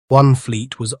One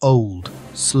fleet was old,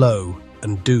 slow,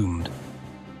 and doomed.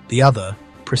 The other,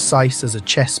 precise as a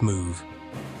chess move.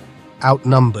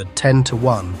 Outnumbered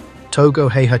 10-1, Togo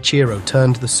Heihachiro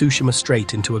turned the Tsushima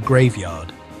Strait into a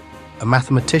graveyard. A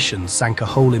mathematician sank a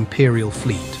whole imperial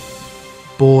fleet.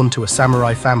 Born to a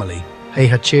samurai family,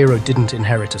 Heihachiro didn't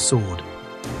inherit a sword.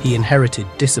 He inherited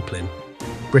discipline.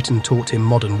 Britain taught him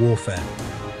modern warfare.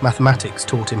 Mathematics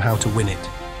taught him how to win it.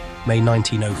 May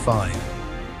 1905.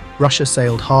 Russia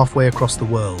sailed halfway across the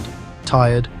world,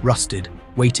 tired, rusted,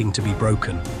 waiting to be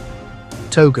broken.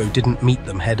 Togo didn't meet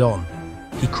them head-on.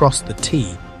 He crossed the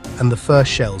T, and the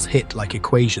first shells hit like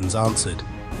equations answered.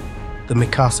 The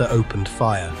Mikasa opened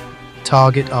fire.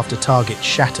 Target after target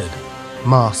shattered.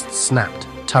 Masts snapped,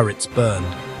 turrets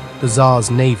burned. The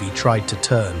Tsar's navy tried to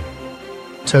turn.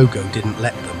 Togo didn't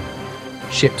let them.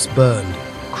 Ships burned,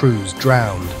 crews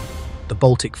drowned. The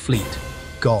Baltic fleet,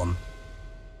 gone.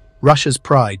 Russia's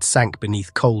pride sank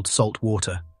beneath cold salt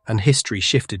water, and history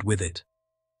shifted with it.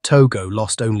 Togo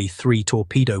lost only 3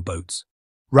 torpedo boats.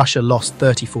 Russia lost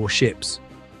 34 ships.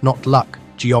 Not luck,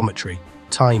 geometry,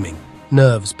 timing,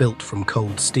 nerves built from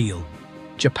cold steel.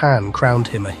 Japan crowned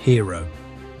him a hero.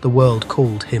 The world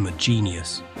called him a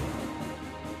genius.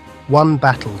 One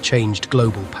battle changed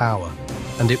global power,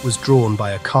 and it was drawn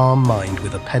by a calm mind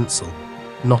with a pencil.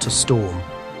 Not a storm,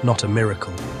 not a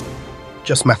miracle.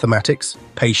 Just mathematics,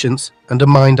 patience, and a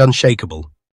mind unshakable.